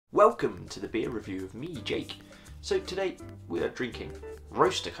welcome to the beer review of me, Jake. So today we are drinking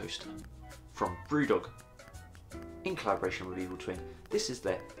Roaster Coaster from BrewDog in collaboration with Evil Twin. This is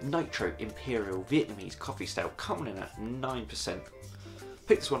their Nitro Imperial Vietnamese coffee stout, coming in at 9%.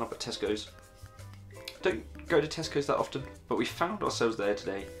 Picked this one up at Tesco's. Don't go to Tesco's that often, but we found ourselves there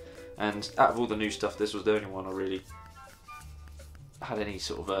today, and out of all the new stuff, this was the only one I really had any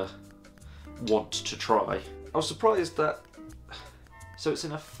sort of want to try. I was surprised that, so it's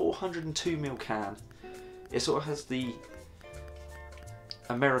in a 402ml can. It sort of has the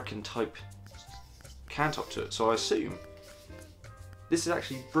American type can top to it, so I assume this is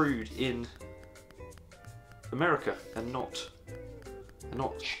actually brewed in America and not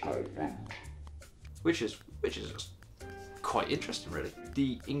Scotland, which is just quite interesting, really.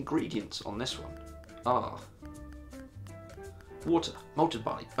 The ingredients on this one are water, malted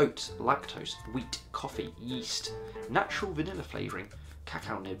barley, oats, lactose, wheat, coffee, yeast, natural vanilla flavouring,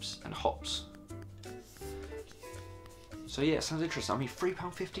 cacao nibs and hops. So yeah, it sounds interesting. I mean,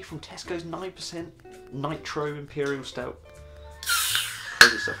 £3.50 from Tesco's, 9% Nitro Imperial Stout.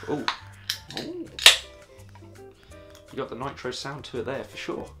 Crazy stuff. Ooh. Ooh. You got the nitro sound to it there for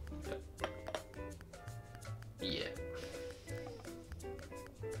sure. Yeah.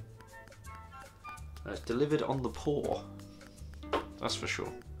 It's delivered on the pour. That's for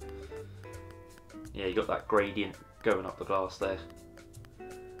sure. Yeah, you got that gradient going up the glass there.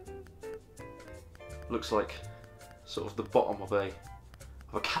 Looks like sort of the bottom of a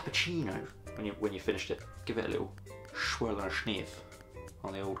cappuccino when you finished it. Give it a little swirl and a sniff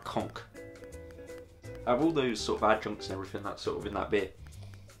on the old conch. Out of all those sort of adjuncts and everything that's sort of in that beer,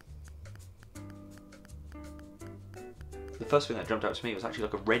 the first thing that jumped out to me was actually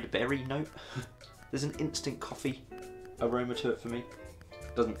like a red berry note. There's an instant coffee aroma to it for me.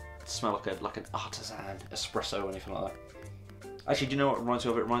 It doesn't smell like an artisan espresso or anything like that. Actually, do you know what it reminds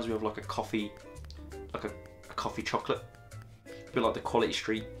me of? It reminds me of like a coffee, like a coffee chocolate. A bit like the Quality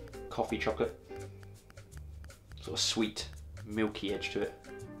Street coffee chocolate. Sort of sweet, milky edge to it.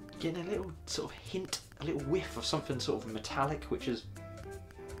 Getting a little sort of hint, a little whiff of something sort of metallic, which is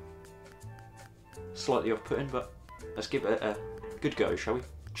slightly off-putting, but let's give it a good go, shall we?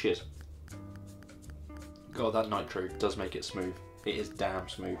 Cheers. God, that nitro does make it smooth. It is damn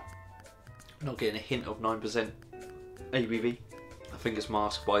smooth. Not getting a hint of 9% ABV. I think it's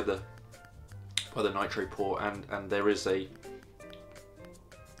masked by the nitro pour, and there is a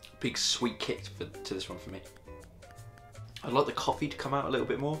big sweet kick to this one for me. I'd like the coffee to come out a little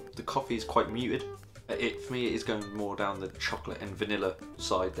bit more. The coffee is quite muted. For me, it is going more down the chocolate and vanilla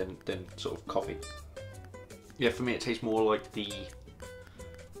side than sort of coffee. Yeah, for me, it tastes more like the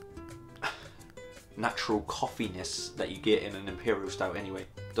natural coffeeness that you get in an Imperial Stout anyway.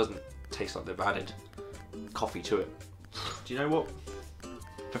 It doesn't taste like they've added coffee to it. Do you know what?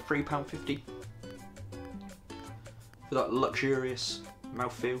 For £3.50, for that luxurious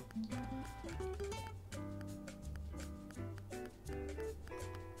mouthfeel,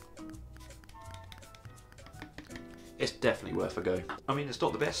 it's definitely worth a go. I mean, it's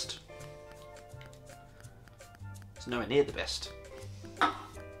not the best. It's nowhere near the best,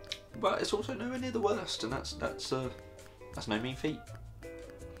 but it's also nowhere near the worst, and that's no mean feat.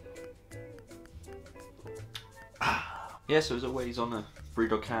 Yeah, so as always on a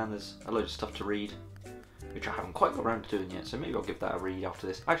BrewDog can, there's a load of stuff to read, which I haven't quite got around to doing yet. So maybe I'll give that a read after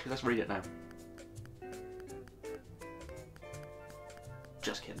this. Actually, let's read it now.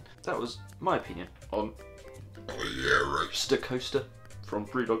 Just kidding. That was my opinion on Roaster Coaster from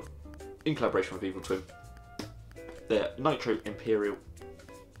BrewDog in collaboration with Evil Twin. Their Nitro Imperial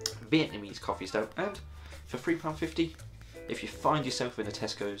Vietnamese coffee stout, and for £3.50, if you find yourself in a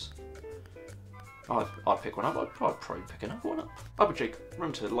Tesco's, I'd pick one up. I'd probably pick another one up. I've been Jake.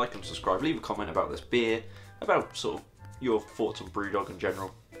 Remember to like and subscribe. Leave a comment about this beer, about sort of your thoughts on BrewDog in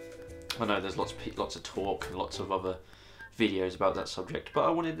general. I know there's lots of talk and lots of other videos about that subject, but I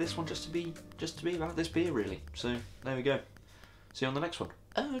wanted this one just to be about this beer, really. So there we go. See you on the next one.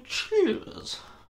 Cheers.